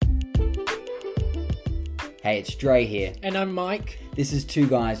Hey, it's Dre here. And I'm Mike. This is Two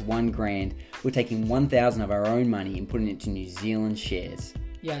Guys, One Grand. We're taking 1,000 of our own money and putting it to New Zealand shares.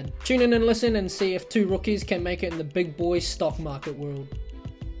 Yeah, tune in and listen and see if two rookies can make it in the big boy stock market world.